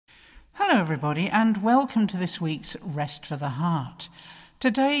Hello everybody, and welcome to this week's Rest for the Heart.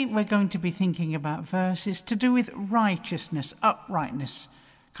 Today we're going to be thinking about verses to do with righteousness, uprightness,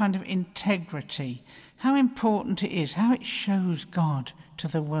 kind of integrity, how important it is, how it shows God to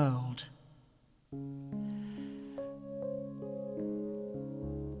the world.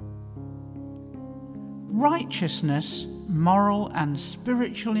 Righteousness, moral and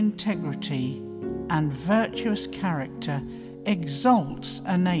spiritual integrity, and virtuous character exalts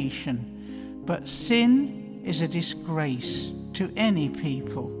a nation, but sin is a disgrace to any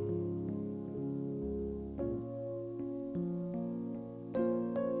people.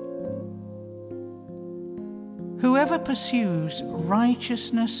 Whoever pursues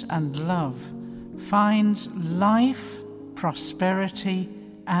righteousness and love finds life, prosperity,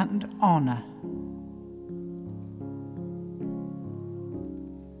 and honor.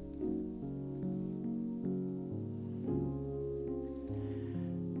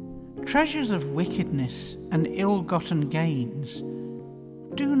 Treasures of wickedness and ill-gotten gains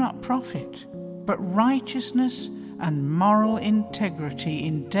do not profit, but righteousness and moral integrity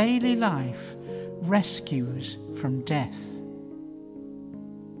in daily life rescues from death.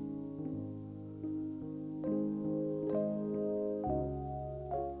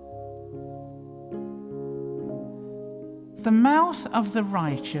 The mouth of the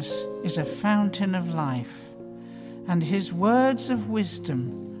righteous is a fountain of life, and his words of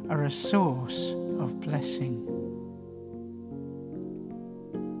wisdom are a source of blessing.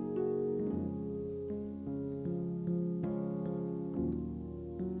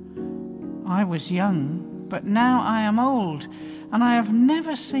 I was young, but now I am old, and I have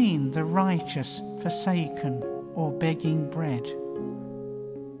never seen the righteous forsaken or begging bread.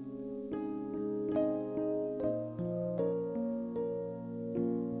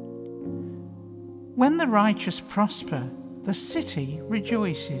 When the righteous prosper, the city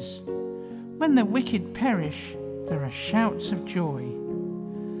rejoices. When the wicked perish, there are shouts of joy.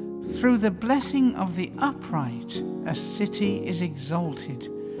 Through the blessing of the upright, a city is exalted,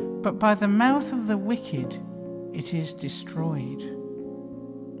 but by the mouth of the wicked, it is destroyed.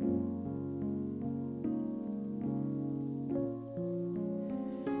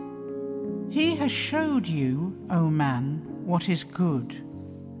 He has showed you, O man, what is good.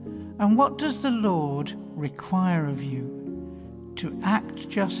 And what does the Lord require of you? To act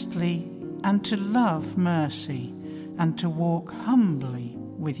justly and to love mercy and to walk humbly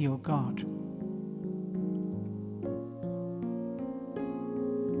with your God.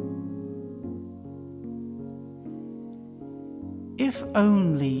 If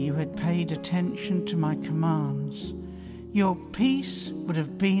only you had paid attention to my commands, your peace would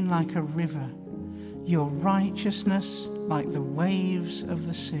have been like a river, your righteousness like the waves of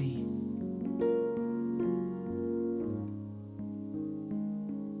the sea.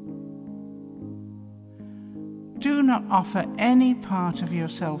 Do not offer any part of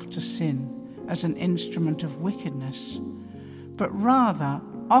yourself to sin as an instrument of wickedness, but rather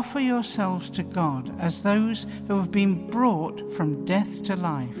offer yourselves to God as those who have been brought from death to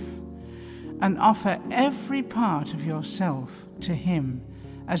life, and offer every part of yourself to Him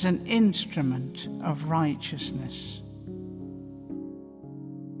as an instrument of righteousness.